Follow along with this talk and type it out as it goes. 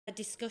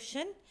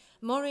discussion.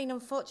 Maureen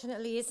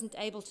unfortunately isn't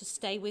able to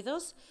stay with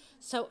us,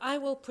 so I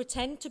will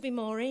pretend to be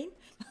Maureen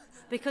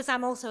because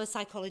I'm also a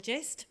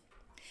psychologist.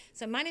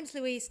 So my name's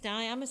Louise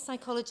Dye. I'm a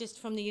psychologist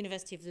from the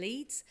University of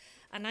Leeds,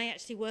 and I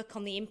actually work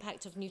on the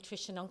impact of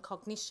nutrition on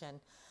cognition.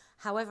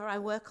 However, I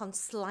work on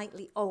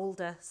slightly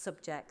older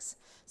subjects,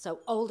 so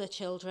older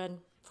children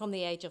from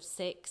the age of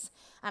 6,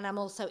 and I'm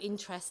also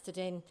interested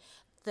in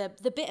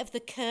the bit of the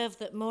curve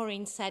that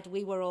Maureen said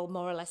we were all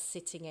more or less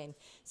sitting in.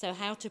 So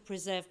how to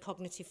preserve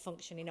cognitive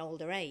function in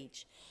older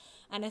age.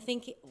 And I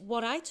think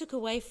what I took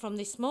away from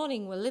this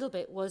morning a little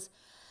bit was,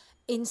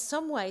 in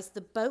some ways,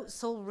 the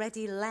boat's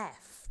already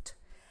left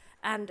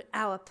and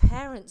our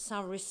parents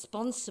are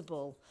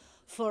responsible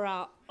for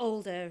our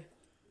older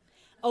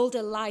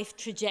life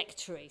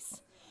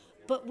trajectories.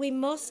 But we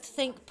must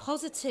think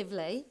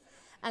positively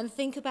and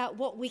think about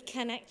what we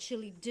can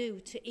actually do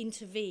to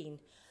intervene,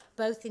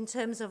 both in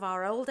terms of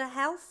our older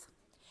health,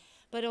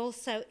 but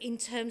also in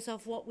terms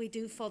of what we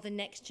do for the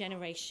next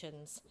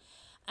generations.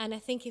 And I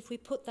think if we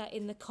put that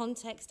in the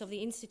context of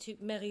the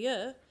Institut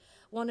Mérieux,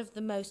 one of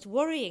the most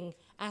worrying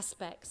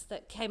aspects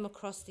that came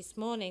across this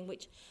morning,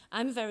 which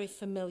I'm very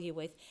familiar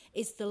with,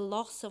 is the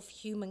loss of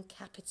human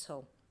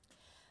capital.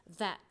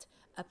 That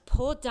a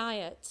poor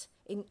diet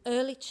in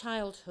early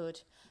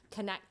childhood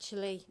can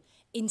actually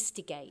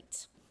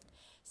instigate.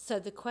 So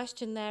the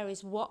question there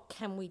is, what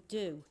can we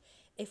do?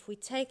 If we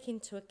take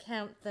into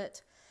account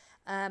that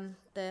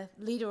the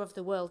leader of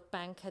the World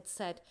Bank had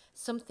said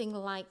something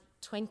like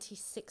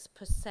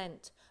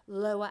 26%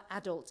 lower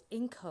adult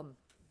income,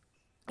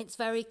 it's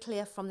very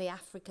clear from the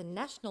African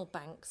National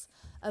Bank's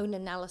own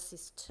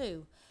analysis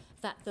too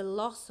that the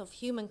loss of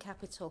human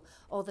capital,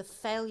 or the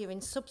failure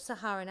in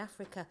sub-Saharan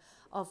Africa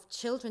of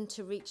children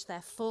to reach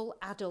their full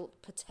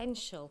adult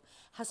potential,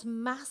 has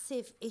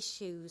massive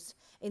issues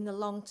in the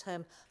long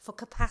term for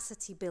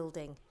capacity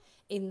building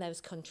in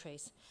those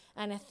countries.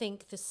 And I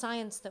think the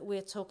science that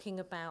we're talking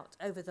about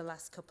over the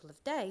last couple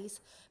of days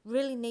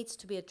really needs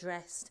to be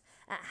addressed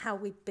at how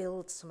we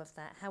build some of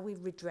that, how we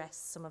redress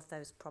some of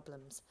those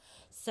problems.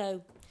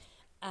 So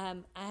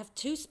I have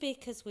two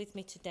speakers with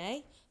me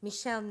today.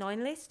 Michel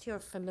Neunlist, you're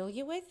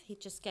familiar with. He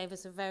just gave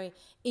us a very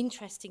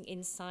interesting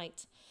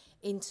insight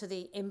into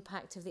the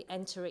impact of the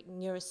enteric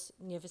nervous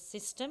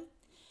system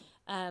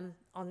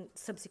on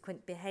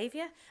subsequent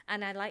behavior.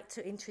 And I'd like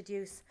to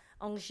introduce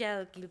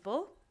Angèle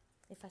Guilbault,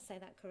 if I say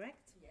that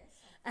correct,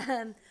 yes.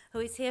 Who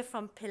is here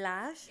from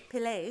Pilège.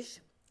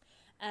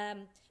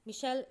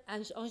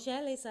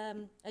 Angèle is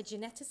a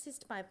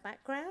geneticist by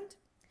background,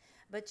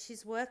 but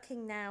she's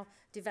working now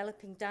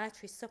developing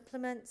dietary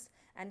supplements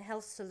and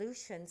health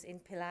solutions in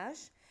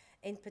Pilège,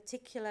 in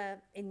particular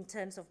in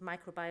terms of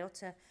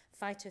microbiota,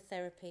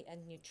 phytotherapy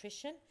and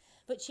nutrition.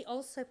 But she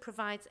also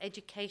provides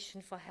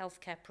education for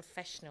healthcare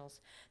professionals.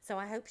 So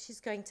I hope she's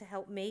going to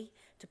help me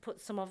to put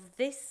some of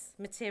this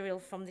material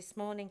from this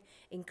morning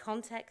in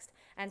context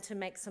and to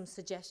make some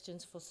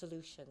suggestions for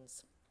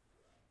solutions.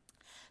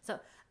 So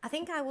I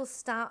think I will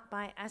start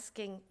by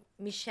asking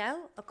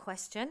Michel a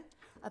question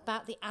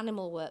about the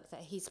animal work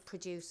that he's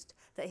produced,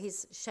 that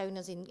he's shown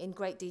us in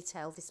great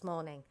detail this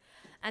morning.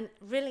 And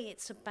really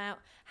it's about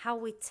how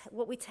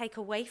what we take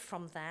away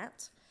from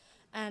that,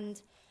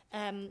 and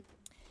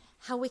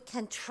how we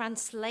can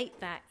translate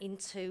that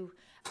into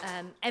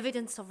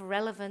evidence of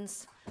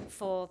relevance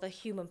for the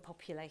human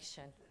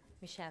population.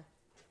 Michel.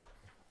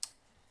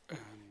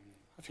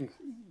 I think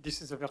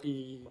this is a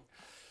very,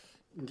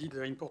 indeed,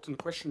 important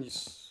question.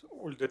 Is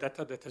all the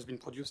data that has been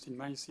produced in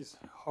mice is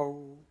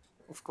how,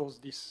 of course,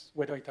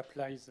 whether it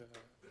applies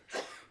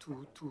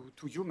to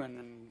human.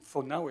 And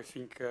for now, I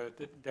think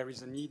that there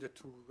is a need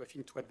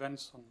to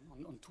advance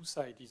on two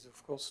sides. Is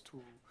of course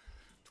to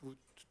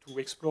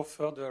explore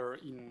further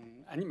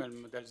in animal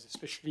models,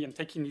 especially, and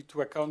taking into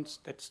account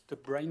that the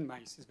brain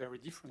mice is very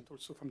different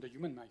also from the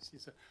human mice.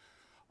 Is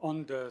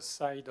on the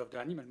side of the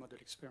animal model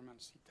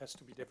experiments, it has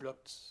to be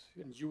developed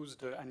and use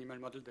the animal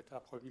models that are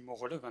probably more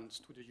relevant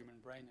to the human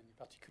brain. And in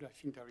particular, I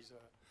think there is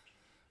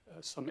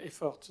some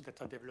efforts that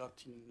are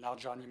developed in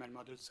larger animal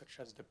models, such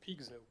as the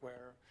pigs,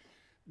 where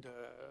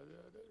the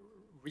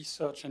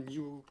research and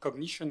new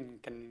cognition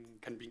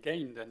can be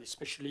gained, and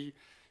especially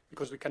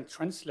because we can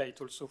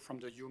translate also from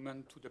the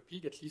human to the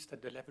pig, at least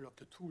at the level of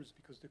the tools,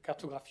 because the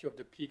cartography of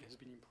the pig has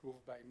been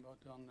improved by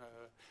modern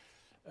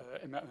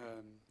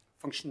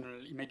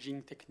functional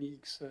imaging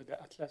techniques.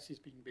 The atlas is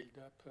being built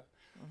up,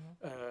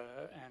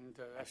 and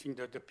I think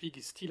that the pig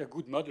is still a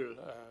good model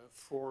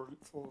for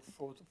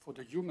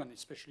the human,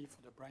 especially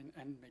for the brain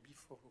and maybe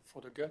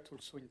for the gut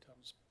also, in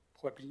terms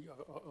probably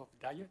of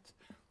diet.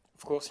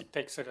 Of course, it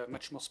takes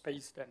much more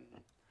space than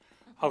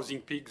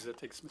housing pigs. It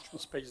takes much more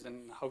space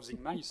than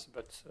housing mice,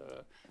 but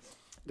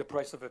the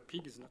price of a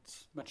pig is not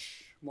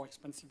much more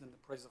expensive than the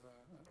price of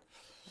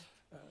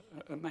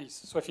a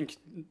mice. So I think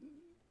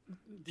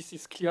this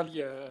is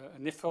clearly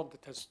an effort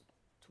that has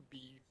to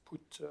be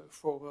put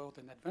forward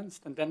and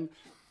advanced. And then,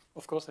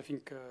 of course, I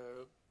think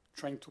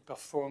trying to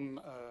perform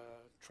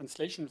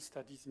translational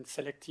studies in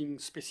selecting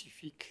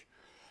specific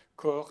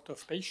cohort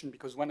of patients,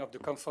 because one of the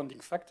confounding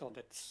factors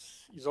that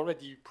is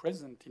already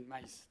present in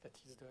mice, that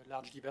is the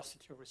large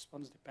diversity of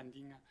response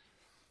depending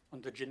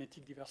on the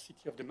genetic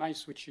diversity of the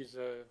mice, which is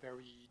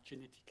very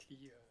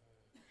genetically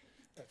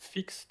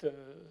fixed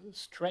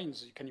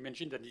strains. You can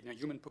imagine that in a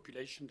human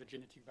population, the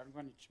genetic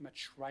variant is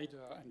much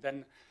wider, and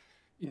then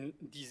in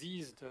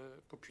diseased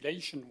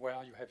population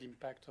where you have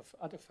impact of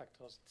other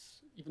factors,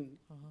 it's even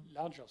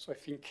larger. So I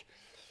think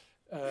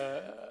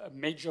a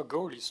major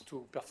goal is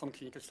to perform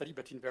clinical study,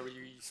 but in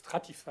very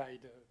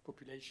stratified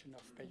population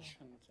of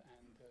patients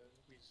and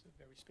with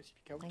very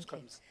specific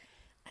outcomes.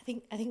 I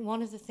think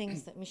one of the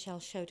things that Michelle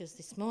showed us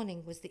this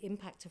morning was the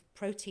impact of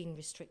protein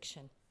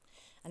restriction.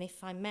 And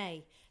if I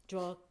may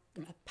draw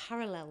a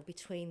parallel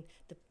between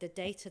the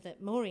data that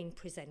Maureen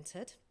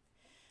presented,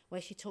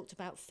 where she talked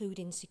about food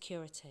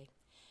insecurity,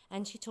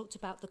 and she talked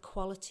about the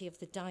quality of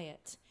the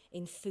diet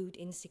in food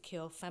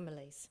insecure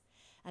families.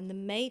 And the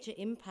major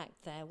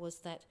impact there was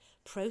that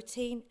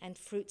protein and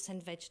fruits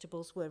and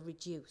vegetables were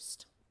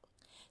reduced.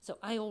 So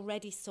I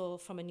already saw,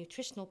 from a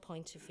nutritional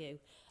point of view,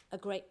 a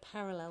great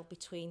parallel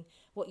between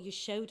what you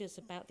showed us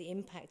about the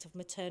impact of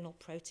maternal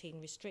protein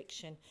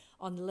restriction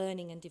on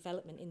learning and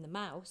development in the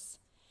mouse,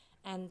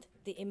 and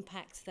the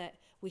impact that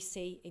we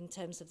see in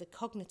terms of the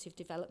cognitive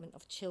development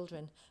of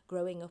children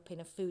growing up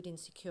in a food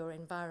insecure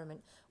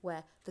environment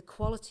where the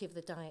quality of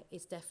the diet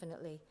is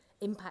definitely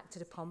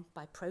impacted upon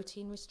by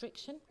protein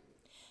restriction.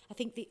 I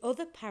think the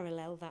other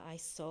parallel that I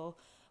saw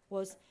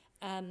was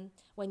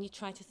when you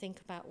try to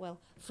think about, well,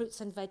 fruits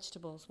and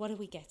vegetables, what are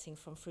we getting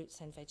from fruits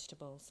and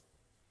vegetables?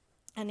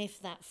 And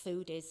if that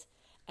food is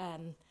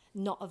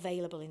not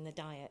available in the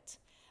diet.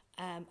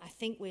 I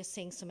think we're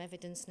seeing some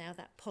evidence now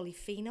that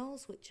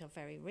polyphenols, which are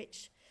very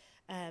rich,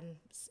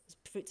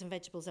 fruits and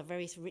vegetables are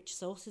very rich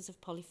sources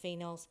of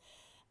polyphenols,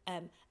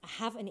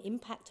 have an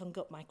impact on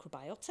gut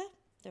microbiota.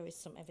 There is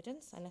some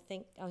evidence, and I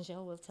think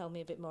Angèle will tell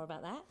me a bit more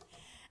about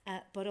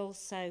that. But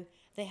also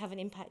they have an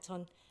impact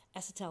on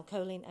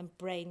acetylcholine and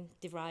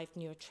brain-derived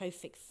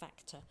neurotrophic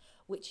factor,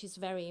 which is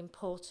very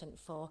important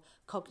for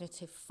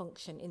cognitive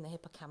function in the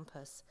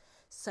hippocampus.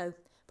 So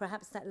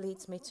perhaps that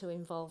leads me to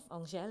involve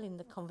Angèle in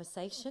the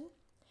conversation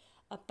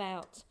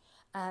about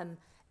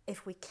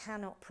if we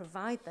cannot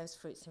provide those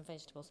fruits and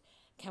vegetables,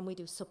 can we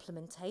do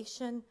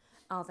supplementation?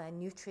 Are there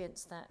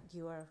nutrients that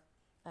you are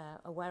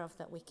aware of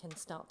that we can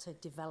start to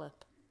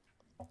develop?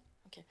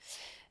 Okay.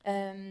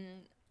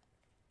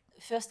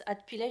 First,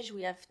 at Pilège,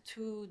 we have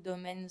two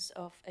domains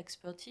of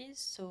expertise,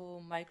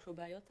 so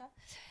microbiota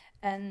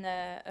and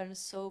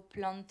also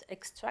plant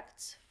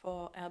extracts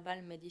for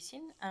herbal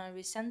medicine. And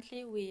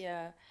recently, we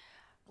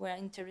were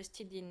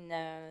interested in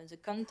the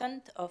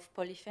content of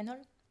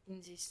polyphenol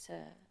in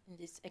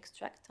this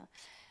extract.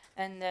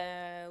 And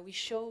we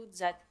showed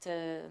that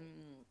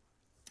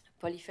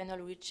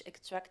polyphenol-rich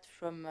extract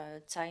from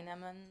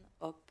cinnamon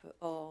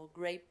or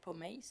grape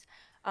pomace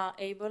are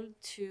able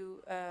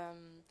to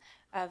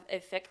have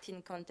effect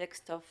in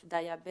context of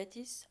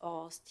diabetes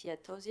or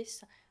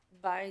steatosis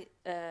by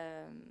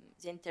the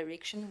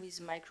interaction with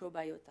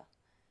microbiota.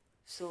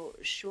 So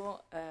sure,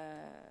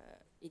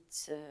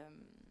 it's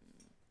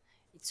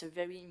a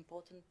very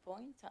important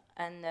point.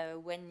 And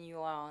when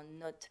you are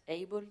not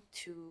able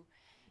to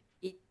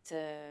eat,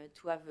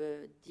 to have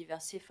a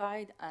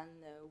diversified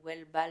and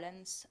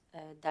well-balanced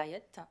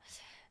diet,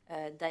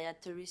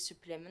 dietary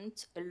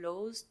supplement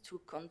allows to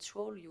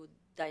control your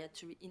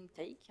dietary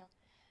intake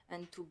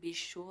and to be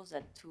sure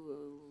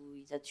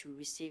that you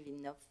receive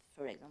enough,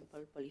 for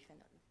example,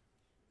 polyphenol.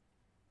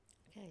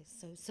 Okay,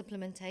 so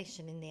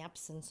supplementation in the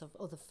absence of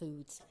other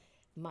foods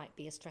might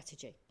be a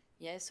strategy.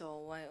 Yes,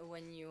 or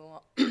when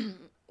you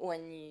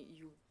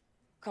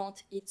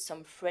can't eat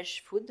some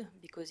fresh food,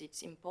 because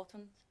it's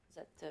important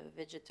that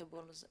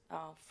vegetables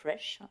are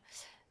fresh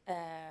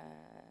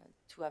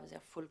to have their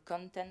full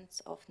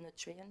content of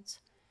nutrients.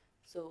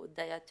 So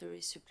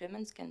dietary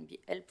supplements can be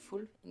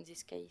helpful in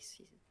this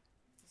case.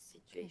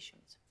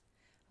 Situations.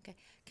 Okay,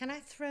 can I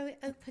throw it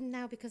open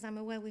now, because I'm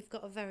aware we've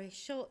got a very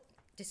short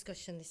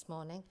discussion this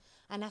morning,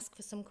 and ask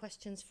for some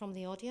questions from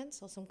the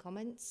audience or some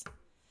comments?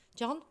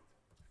 John?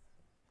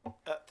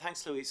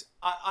 Thanks, Louise.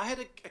 I had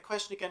a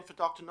question again for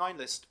Dr.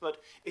 Neunlist,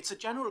 but it's a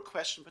general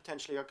question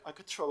potentially I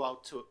could throw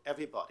out to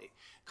everybody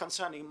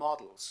concerning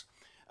models.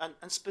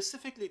 And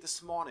specifically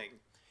this morning,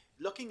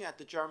 looking at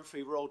the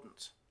germ-free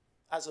rodent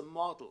as a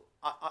model,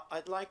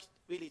 I'd like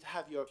really to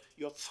have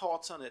your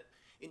thoughts on it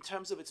in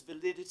terms of its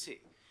validity.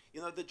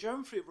 You know, the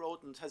germ-free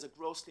rodent has a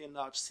grossly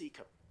enlarged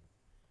cecum.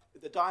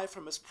 The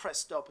diaphragm is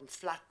pressed up and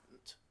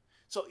flattened.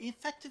 So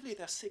effectively,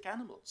 they're sick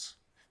animals.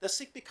 They're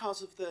sick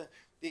because of the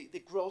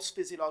gross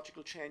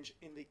physiological change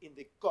in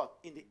the gut,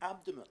 in the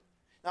abdomen.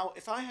 Now,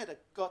 if I had a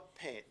gut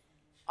pain,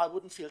 I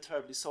wouldn't feel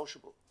terribly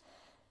sociable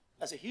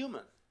as a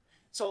human.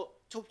 So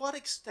to what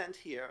extent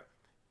here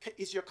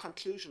is your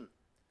conclusion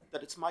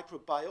that it's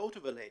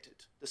microbiota related,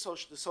 the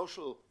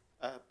social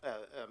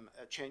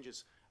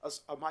changes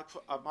are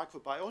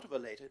microbiota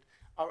related,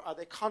 or are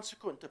they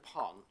consequent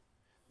upon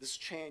this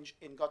change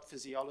in gut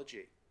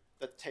physiology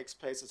that takes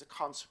place as a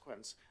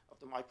consequence of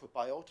the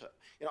microbiota.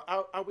 You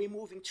know, are we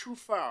moving too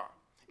far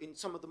in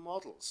some of the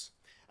models?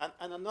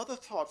 And another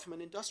thought from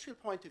an industrial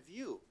point of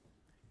view,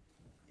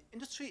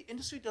 industry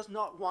does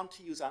not want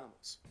to use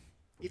animals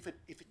if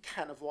it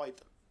can avoid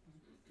them.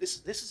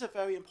 This is a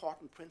very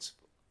important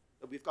principle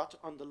that we've got to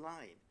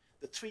underline.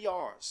 The 3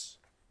 R's,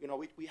 you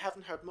know, we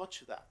haven't heard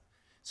much of that.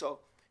 So,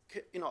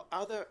 you know,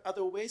 are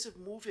there ways of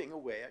moving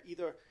away,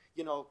 either,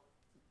 you know,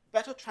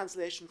 better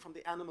translation from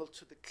the animal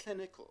to the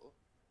clinical,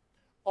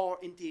 or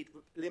indeed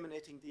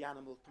eliminating the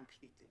animal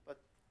completely? But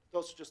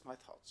those are just my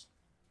thoughts.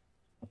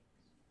 I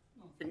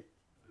think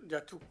there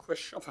are 2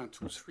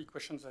 questions, 3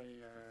 questions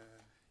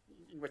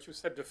in what you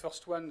said. The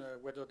first one,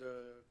 whether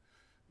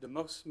the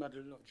mouse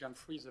model of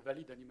germ-free is a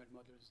valid animal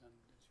model, and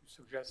you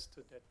suggest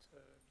that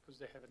because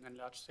they have an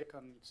enlarged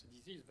cecum, it's a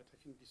disease, but I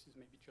think this is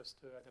maybe just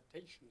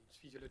adaptation. It's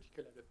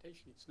physiological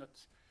adaptation. It's not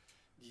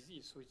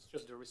disease, so it's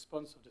just the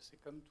response of the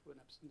cecum to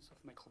an absence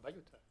of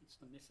microbiota. It's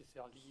not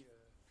necessarily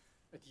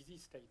a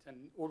disease state.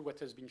 And all what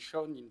has been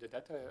shown in the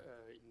data,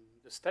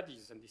 in the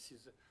studies, and this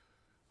is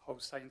how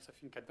science, I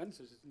think,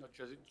 advances, is not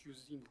just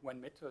using one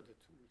method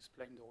to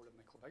explain the whole of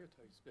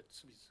microbiota, but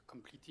with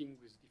completing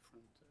with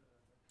different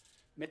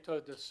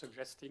methods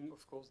suggesting,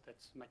 of course,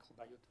 that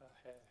microbiota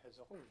has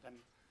a role.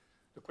 Then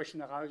the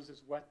question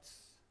arises, what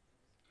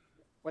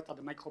are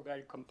the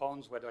microbial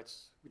compounds, whether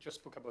it's, we just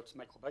spoke about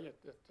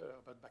microbiota,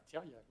 about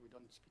bacteria, we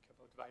don't speak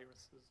about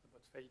viruses,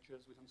 about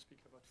phages, we don't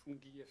speak about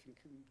fungi. I think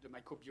the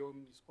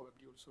microbiome is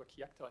probably also a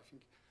key actor. I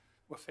think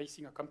we're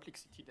facing a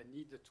complexity that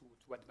needs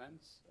to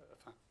advance,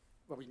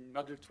 where we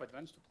model to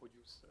advance to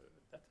produce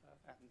data.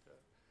 And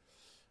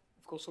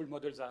of course, all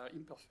models are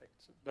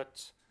imperfect,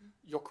 but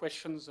your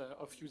questions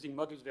of using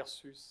models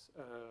versus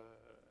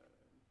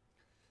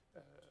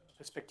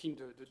respecting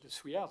the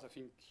 3 R's,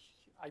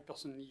 I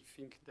personally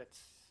think that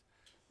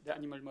the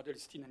animal model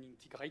is still an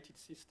integrated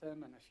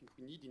system, and I think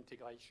we need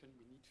integration,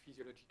 we need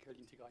physiological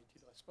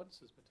integrated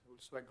responses, but I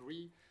also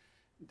agree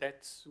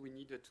that we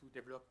need to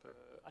develop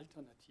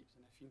alternatives.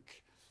 And I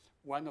think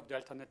one of the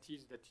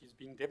alternatives that is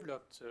being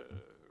developed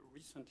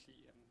recently,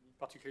 and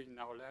particularly in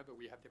our lab,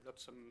 we have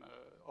developed some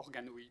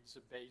organoids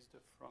based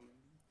from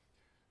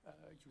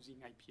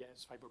using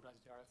IPS,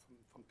 fibroblast data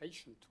from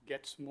patients to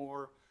get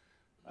more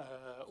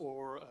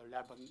or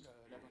lab on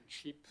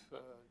chip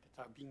that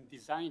are being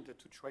designed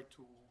to try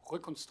to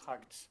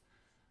reconstruct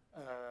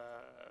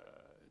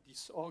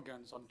these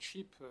organs on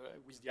chip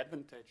with the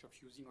advantage of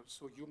using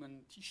also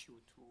human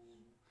tissue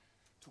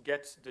to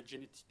get the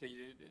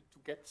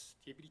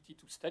ability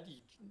to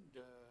study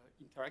the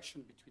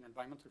interaction between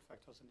environmental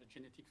factors and the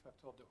genetic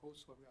factor of the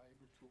host, where we are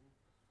able to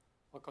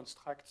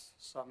reconstruct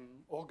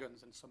some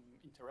organs and some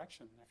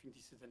interaction. I think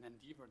this is an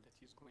endeavor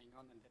that is going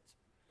on and that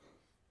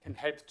can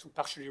help to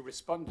partially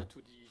respond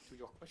to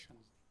your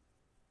questions.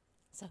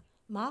 So,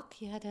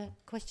 Mark, you had a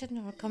question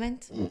or a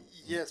comment?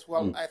 Yes,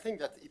 well, I think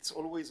that it's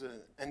always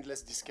an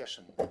endless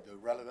discussion, the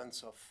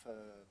relevance of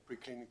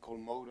preclinical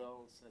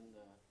models and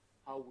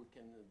how we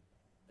can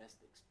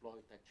best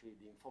exploit actually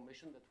the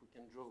information that we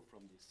can draw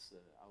from this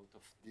out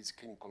of these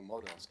clinical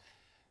models.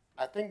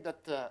 I think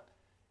that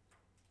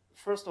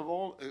first of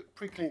all, a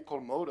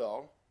preclinical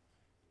model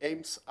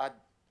aims at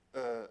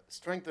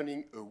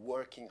strengthening a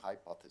working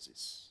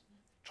hypothesis,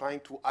 trying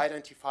to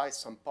identify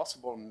some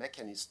possible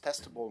mechanisms,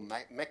 testable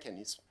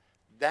mechanisms,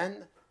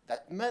 then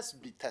that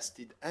must be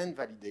tested and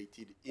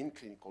validated in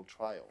clinical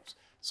trials.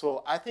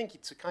 So I think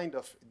it's a kind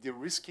of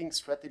de-risking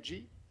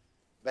strategy,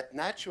 but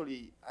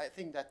naturally, I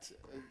think that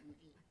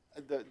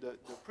the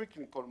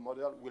preclinical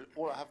model will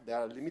all have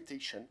their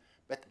limitation,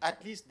 but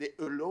at least they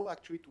allow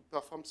actually to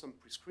perform some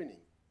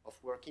pre-screening of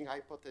working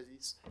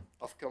hypotheses,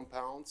 of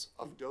compounds,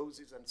 of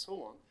doses, and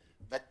so on.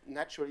 But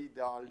naturally,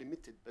 they are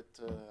limited, but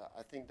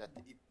I think that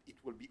it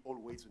will be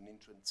always an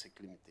intrinsic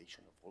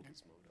limitation of all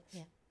these models.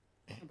 Yeah.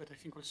 But I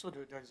think also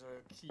there's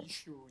a key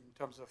issue in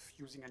terms of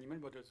using animal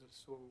models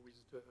also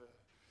with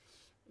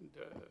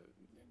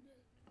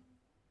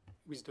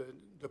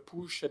the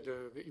push at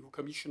the EU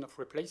Commission of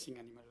replacing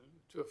animal,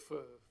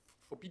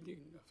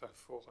 forbidden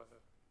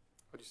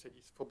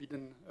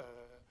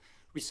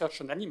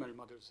research on animal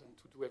models and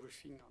to do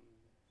everything on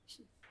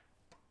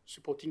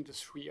supporting the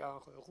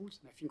 3R rules.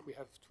 And I think we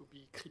have to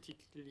be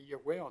critically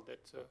aware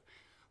that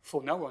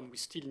for now on, we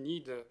still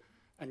need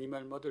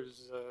animal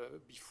models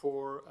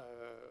before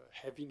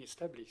having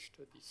established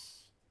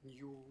these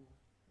new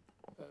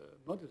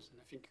models.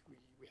 And I think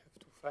we have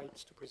to fight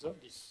to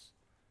preserve this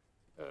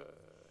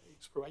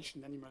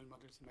exploration animal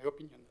models, in my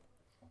opinion.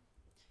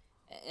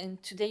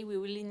 And today we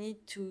really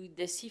need to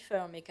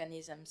decipher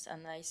mechanisms,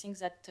 and I think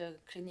that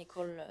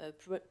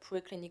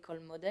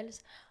preclinical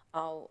models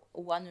are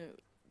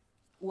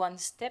one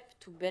step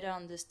to better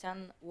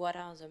understand what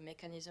are the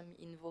mechanisms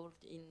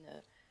involved in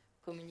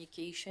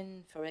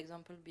communication, for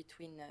example,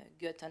 between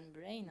gut and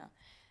brain.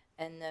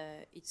 And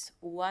it's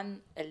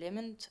one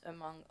element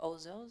among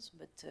others,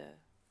 but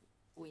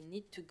we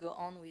need to go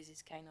on with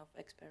this kind of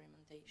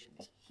experimentation.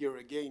 Here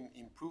again,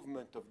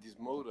 improvement of this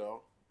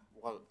model,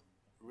 well,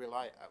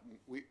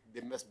 they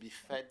must be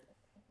fed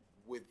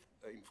with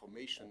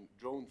information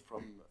drawn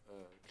from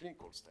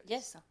clinical studies.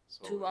 Yes,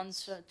 So to it's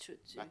answer to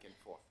back and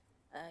forth.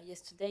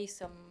 yesterday,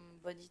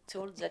 somebody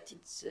told that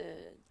it's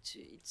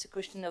a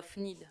question of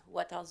need.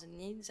 What are the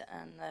needs,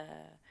 and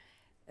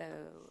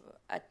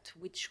at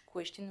which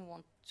question we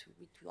want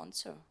to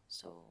answer.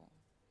 So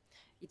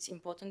it's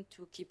important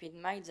to keep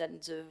in mind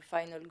that the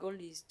final goal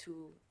is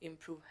to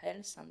improve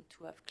health and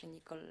to have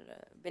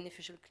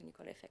beneficial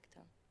clinical effect.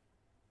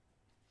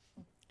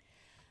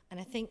 And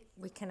I think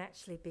we can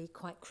actually be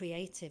quite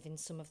creative in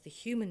some of the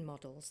human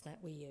models that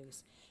we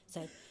use.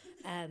 So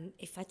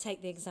if I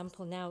take the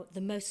example now,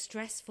 the most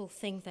stressful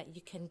thing that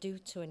you can do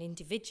to an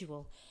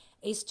individual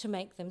is to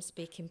make them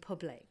speak in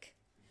public.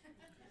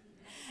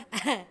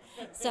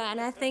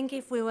 And I think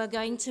if we were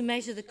going to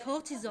measure the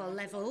cortisol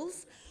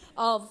levels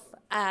of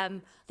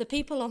the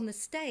people on the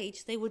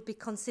stage, they would be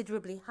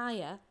considerably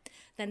higher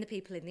than the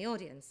people in the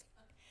audience.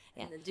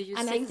 Yeah. Do you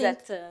And I think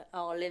that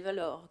our level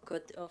of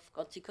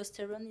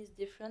corticosterone is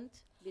different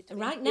between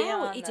right here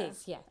now and, it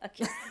is, yeah.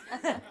 Okay.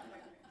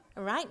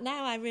 Right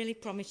now, I really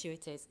promise you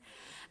it is.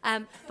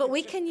 But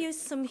we can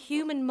use some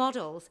human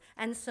models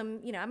and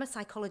some, I'm a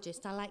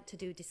psychologist. I like to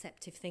do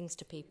deceptive things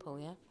to people,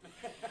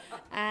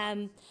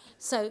 yeah?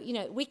 So,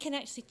 we can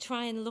actually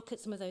try and look at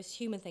some of those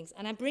human things.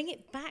 And I bring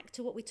it back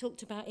to what we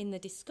talked about in the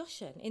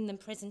discussion, in the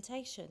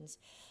presentations,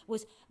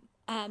 was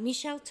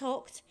Michelle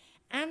talked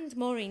and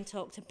Maureen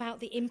talked about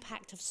the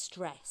impact of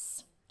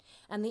stress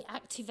and the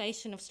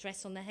activation of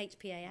stress on the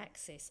HPA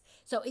axis.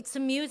 So it's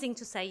amusing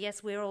to say,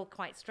 yes, we're all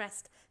quite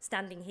stressed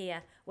standing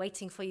here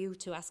waiting for you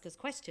to ask us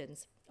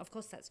questions. Of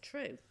course, that's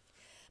true.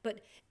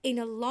 But in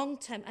a long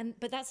term,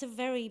 but that's a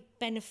very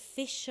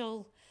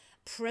beneficial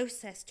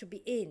process to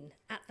be in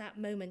at that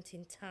moment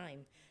in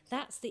time.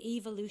 That's the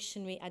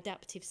evolutionary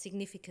adaptive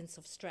significance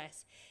of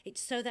stress. It's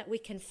so that we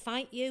can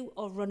fight you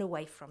or run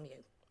away from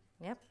you.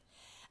 Yep.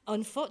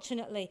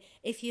 Unfortunately,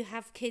 if you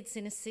have kids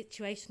in a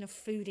situation of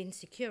food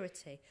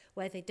insecurity,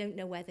 where they don't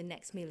know where the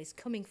next meal is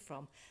coming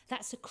from,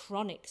 that's a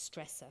chronic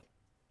stressor.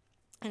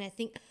 And I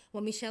think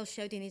what Michel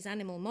showed in his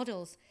animal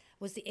models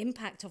was the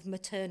impact of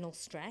maternal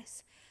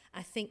stress.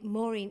 I think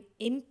Maureen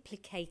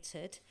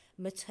implicated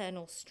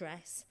maternal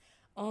stress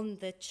on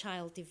the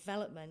child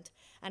development.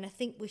 And I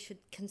think we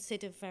should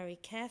consider very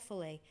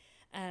carefully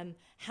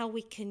how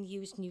we can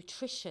use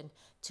nutrition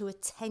to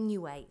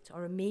attenuate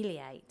or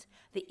ameliorate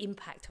the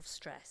impact of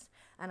stress.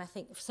 And I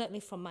think certainly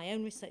from my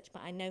own research,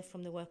 but I know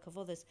from the work of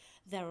others,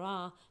 there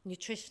are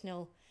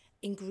nutritional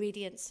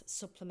ingredients,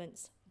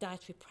 supplements,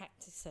 dietary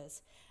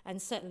practices. And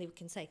certainly we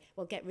can say,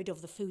 well, get rid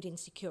of the food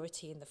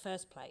insecurity in the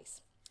first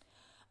place.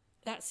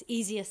 That's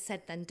easier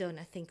said than done,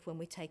 I think, when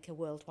we take a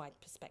worldwide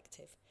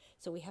perspective.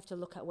 So we have to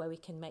look at where we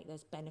can make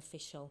those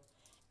beneficial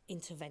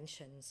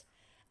interventions.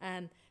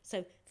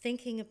 So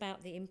thinking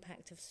about the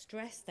impact of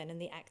stress then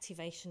and the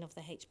activation of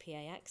the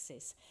HPA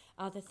axis,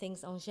 are the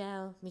things,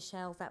 Angèle,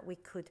 Michel, that we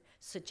could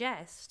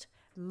suggest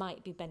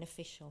might be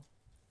beneficial?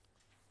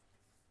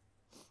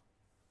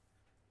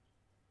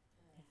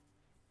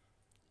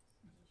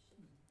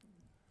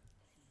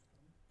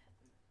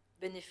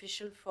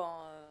 Beneficial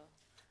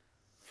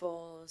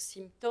for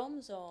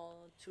symptoms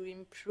or to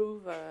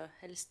improve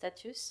health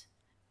status?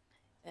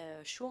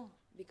 Sure,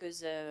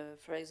 because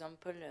for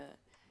example,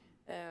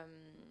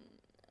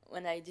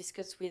 when I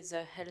discuss with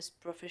a health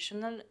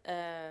professional,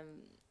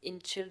 in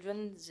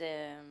children,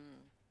 they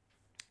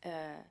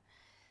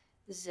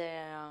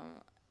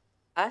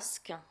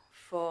ask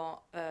for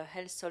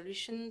health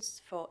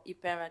solutions for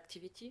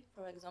hyperactivity,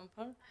 for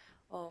example,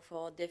 or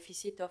for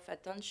deficit of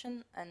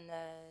attention, and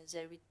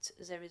there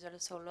is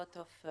also a lot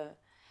of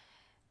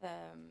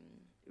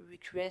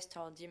requests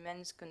or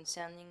demands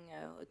concerning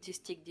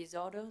autistic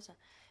disorders,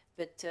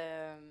 but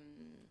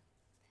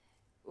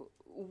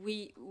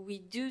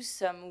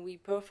we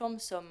perform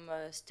some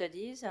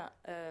studies,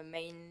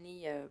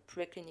 mainly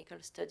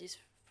preclinical studies,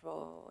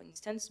 for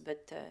instance,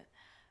 but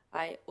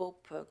I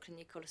hope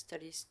clinical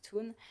studies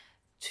soon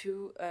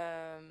to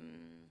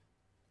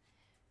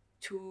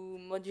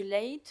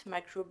modulate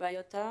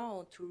microbiota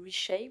or to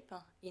reshape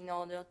in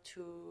order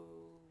to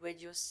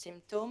reduce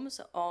symptoms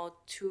or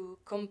to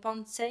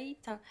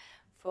compensate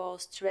for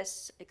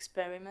stress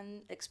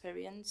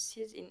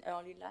experiences in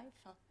early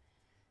life.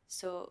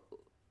 So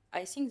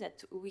I think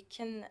that we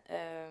can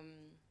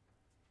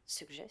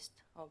suggest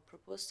or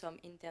propose some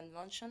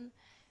intervention,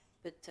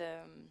 but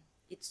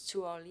it's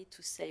too early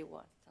to say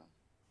what.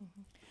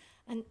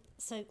 Mm-hmm. And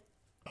so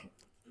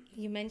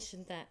you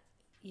mentioned that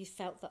you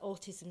felt that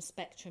autism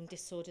spectrum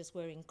disorders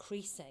were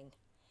increasing.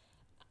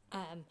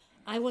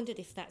 I wondered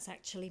if that's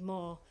actually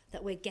more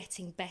that we're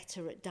getting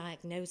better at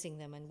diagnosing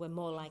them and we're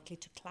more likely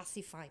to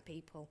classify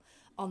people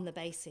on the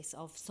basis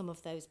of some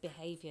of those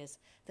behaviours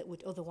that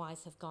would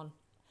otherwise have gone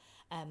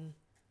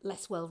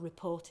less well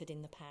reported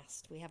in the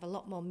past. We have a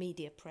lot more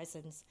media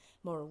presence,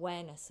 more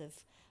awareness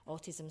of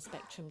autism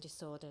spectrum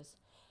disorders.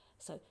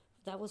 So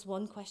that was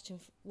one question,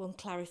 one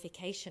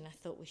clarification I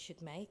thought we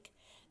should make.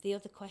 the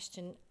other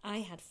question I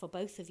had for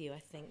both of you, I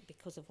think,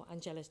 because of what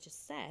Angela's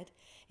just said,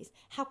 is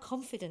how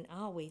confident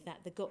are we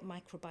that the gut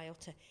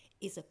microbiota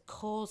is a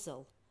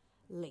causal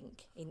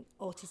link in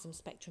autism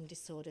spectrum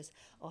disorders,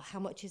 or how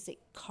much is it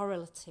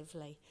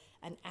correlatively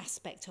an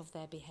aspect of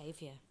their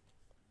behaviour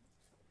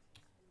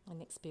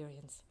and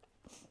experience?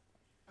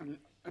 I'm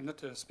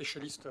not a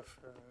specialist of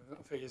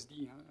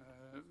ASD,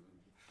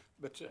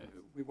 but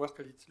we work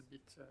a little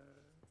bit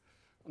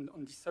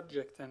on this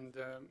subject, and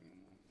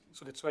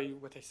so that's why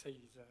what I say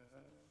is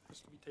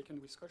has to be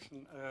taken with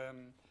caution.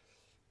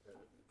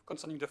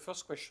 Concerning the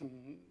first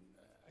question,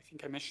 I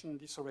think I mentioned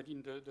this already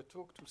in the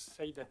talk, to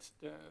say that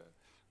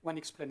one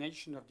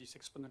explanation of this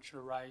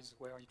exponential rise,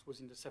 where it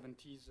was in the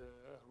 70s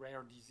a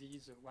rare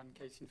disease, one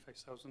case in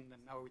 5,000,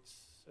 and now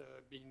it's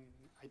being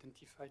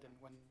identified and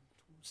 1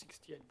 to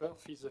 68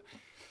 birth, is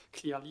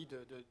clearly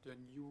the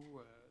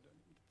new,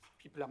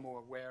 people are more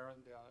aware,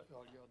 there are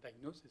earlier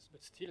diagnoses,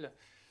 but still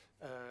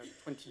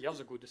 20 years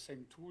ago the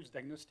same tools,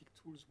 diagnostic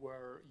tools,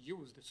 were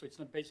used. So it's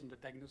not based on the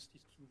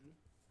diagnostic tool,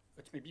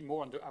 but maybe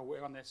more on the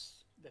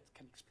awareness that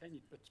can explain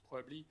it, but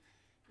probably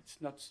it's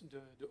not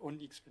the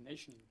only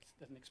explanation. It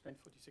doesn't explain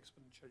for this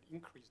exponential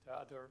increase. There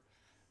are other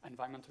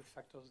environmental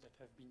factors that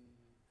have been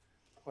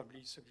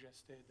probably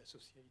suggested,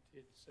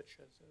 associated, such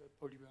as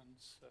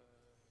pollutants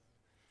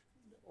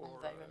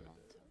or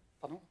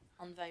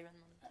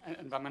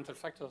environmental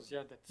factors,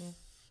 yeah, that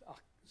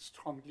are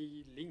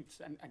strongly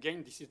linked. And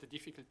again, this is the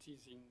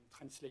difficulties in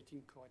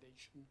translating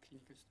correlation,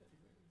 clinical study,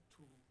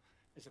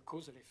 as a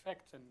causal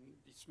effect, and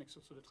this makes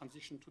also the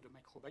transition to the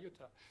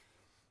microbiota,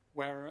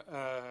 where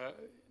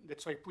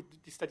that's why I put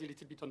this study a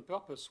little bit on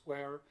purpose,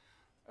 where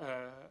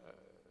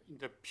in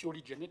the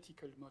purely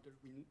genetical model,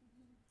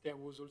 there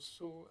was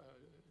also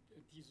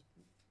this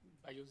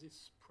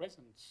biosis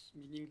present,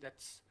 meaning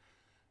that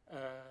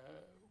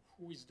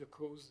who is the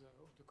cause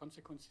of the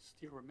consequences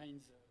still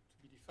remains to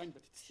be defined,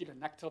 but it's still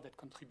an actor that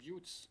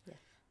contributes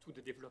to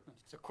the development.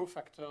 It's a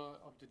cofactor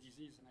of the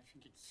disease, and I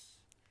think it's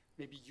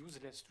maybe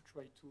useless to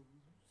try to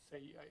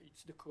say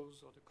it's the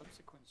cause or the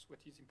consequence.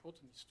 What is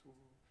important is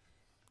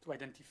to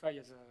identify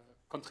as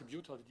a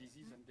contributor of the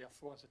disease and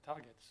therefore as a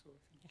target. So I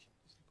think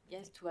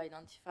yes, to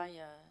identify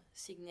a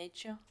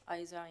signature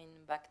either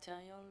in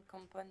bacterial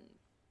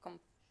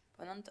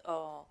component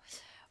or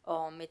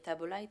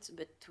metabolites,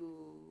 but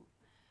to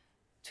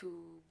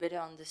better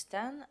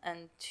understand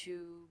and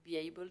to be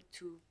able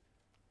to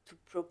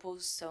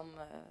propose some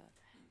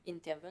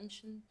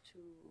intervention to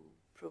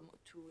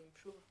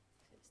improve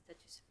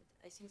status.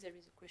 I think there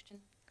is a question.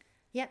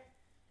 Yeah,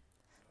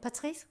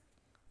 Patrice.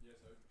 Yes,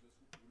 I just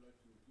would like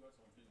to add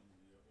something on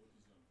the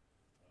autism,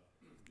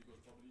 because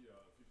probably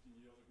 15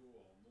 years ago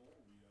or more,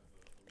 we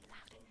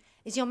had some...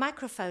 Is your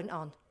microphone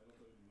on?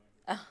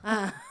 I don't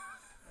have the microphone.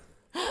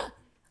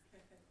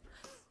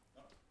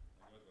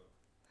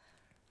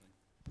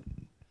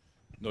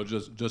 No,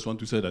 just want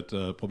to say that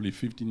probably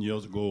 15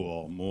 years ago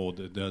or more,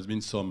 there has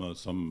been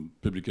some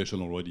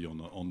publication already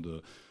on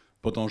the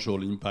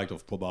potential impact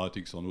of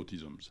probiotics on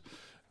autism.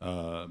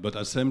 But at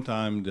the same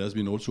time, there's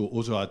been also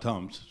other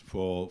attempts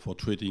for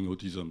treating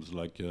autism,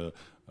 like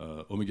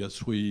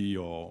omega-3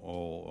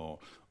 or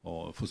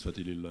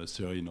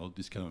phosphatidylserine or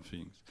these kind of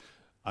things.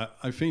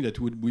 I think that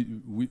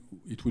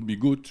it would be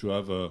good to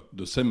have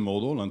the same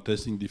model and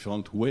testing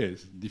different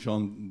ways,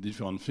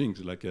 different things.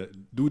 Like,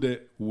 do they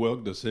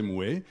work the same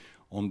way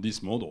on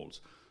these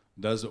models?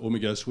 Does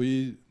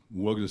omega-3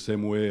 work the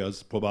same way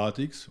as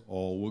probiotics,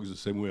 or work the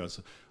same way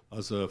as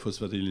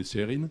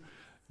phosphatidylserine?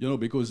 You know,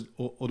 because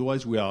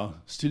otherwise we are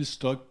still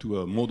stuck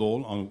to a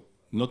model, and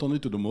not only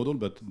to the model,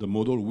 but the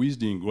model with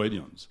the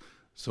ingredients.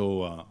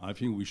 So I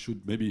think we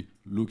should maybe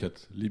look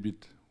at a little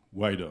bit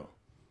wider.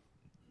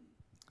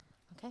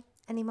 Okay.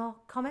 Any more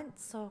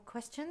comments or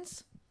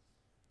questions?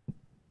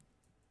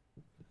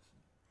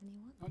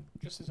 Anyone? No,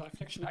 just as a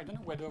reflection, I don't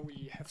know whether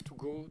we have to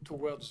go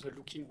towards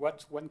looking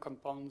what one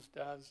compound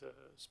does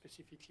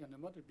specifically on the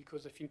model,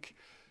 because I think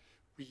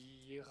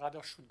we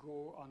rather should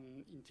go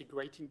on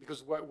integrating,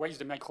 because why is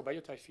the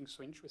microbiota, I think,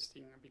 so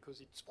interesting? Because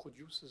it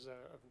produces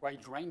a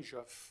wide range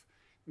of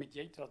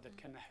mediators that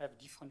can have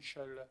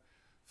differential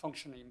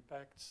functional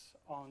impacts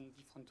on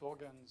different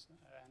organs,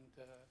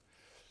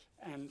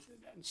 and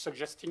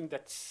suggesting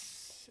that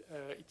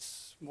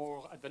it's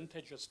more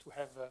advantageous to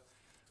have a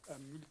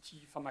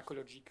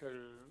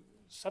multi-pharmacological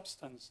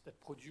substance that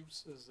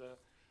produces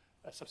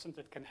a substance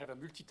that can have a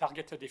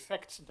multi-targeted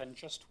effect than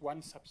just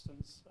one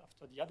substance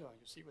after the other.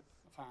 You see what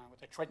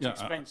I tried to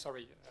explain,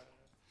 sorry.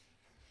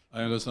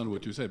 I understand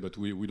what you say, but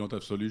we don't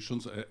have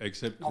solutions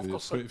except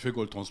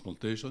fecal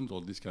transplantations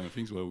or these kind of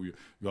things where you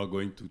are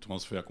going to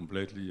transfer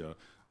completely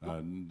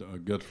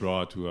gut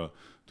flora to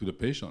the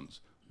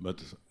patients.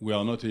 But we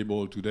are not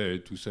able today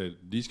to say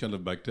this kind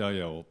of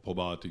bacteria or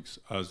probiotics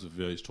has a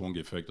very strong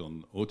effect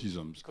on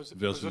autism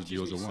versus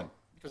the other one.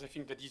 Because I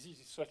think the disease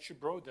is such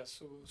broad, there's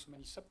so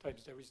many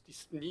subtypes. There is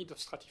this need of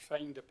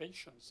stratifying the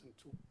patients and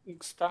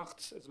to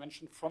start, as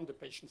mentioned, from the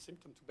patient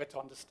symptom to better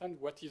understand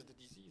what is the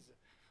disease,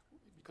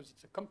 because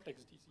it's a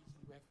complex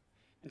disease.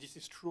 And this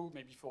is true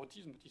maybe for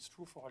autism, but it's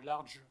true for a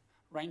large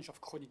range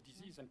of chronic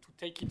disease and to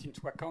take it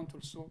into account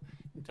also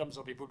in terms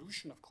of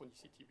evolution of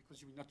chronicity,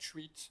 because you will not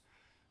treat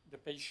the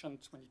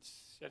patient when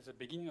it's at the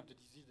beginning of the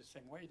disease the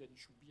same way that it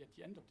should be at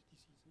the end of the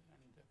disease. And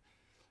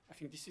I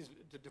think this is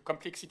the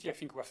complexity I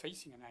think we're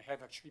facing, and I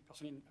have actually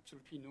personally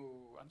absolutely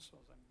no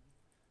answers.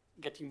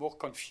 I'm getting more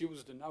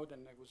confused now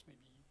than I was maybe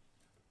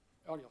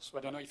earlier. So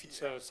I don't know if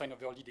it's a sign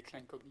of early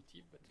decline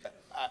cognitive. But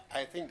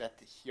I think that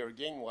here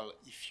again, well,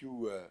 if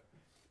you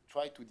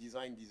try to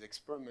design this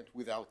experiment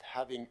without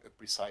having a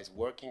precise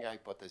working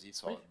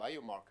hypothesis or a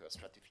biomarker,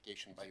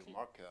 stratification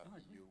biomarker,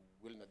 you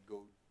will not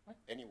go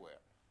anywhere.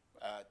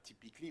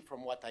 Typically,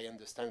 from what I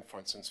understand, for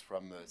instance,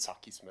 from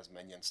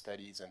Sarkis-Mazmanian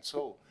studies and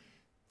so,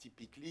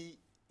 typically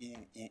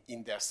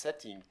in their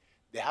setting,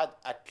 they had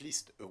at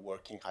least a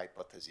working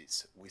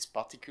hypothesis with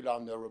particular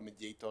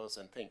neuromediators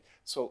and things.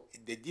 So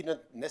they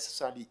didn't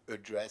necessarily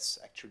address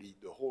actually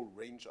the whole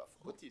range of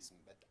autism,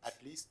 but at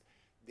least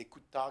they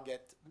could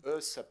target a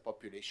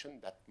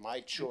subpopulation that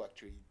might show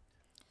actually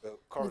a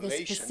correlation,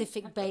 with a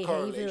specific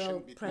correlation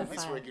behavioral between this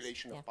profile.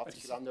 regulation of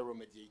particular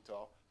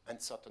neuromediator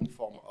and certain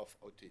form of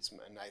autism.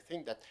 And I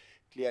think that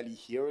clearly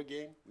here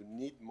again, we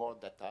need more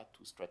data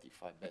to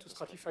stratify better. to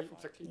stratify,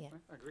 exactly. Yeah.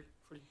 I agree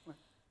fully.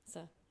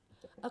 So,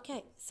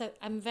 okay, so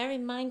I'm very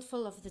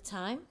mindful of the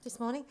time this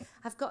morning.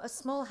 I've got a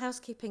small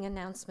housekeeping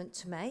announcement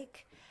to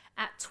make.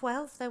 At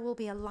 12, there will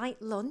be a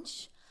light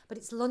lunch, but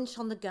it's lunch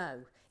on the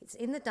go. It's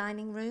in the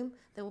dining room.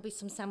 There will be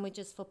some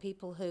sandwiches for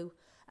people who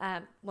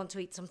want to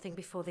eat something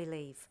before they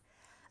leave.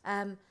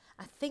 I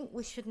think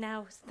we should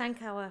now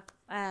thank our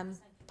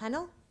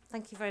panel.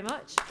 Thank you very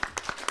much.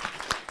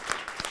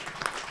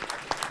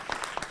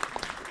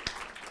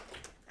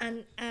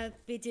 And I'd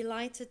be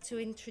delighted to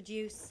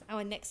introduce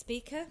our next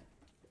speaker,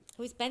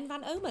 who is Ben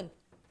van Omen,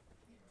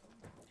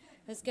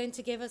 who's going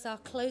to give us our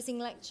closing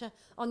lecture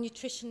on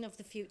nutrition of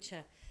the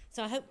future.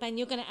 So I hope, Ben,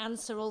 you're going to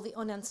answer all the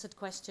unanswered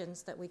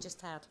questions that we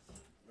just had.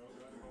 No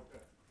doubt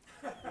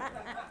about that.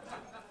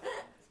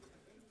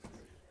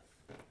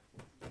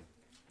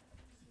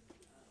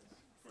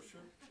 For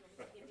sure.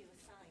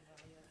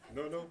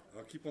 No,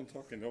 I'll keep on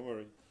talking, don't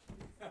worry.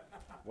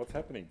 What's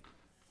happening?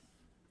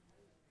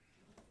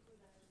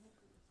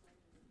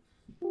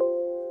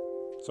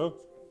 So,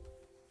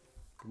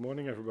 good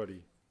morning,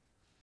 everybody.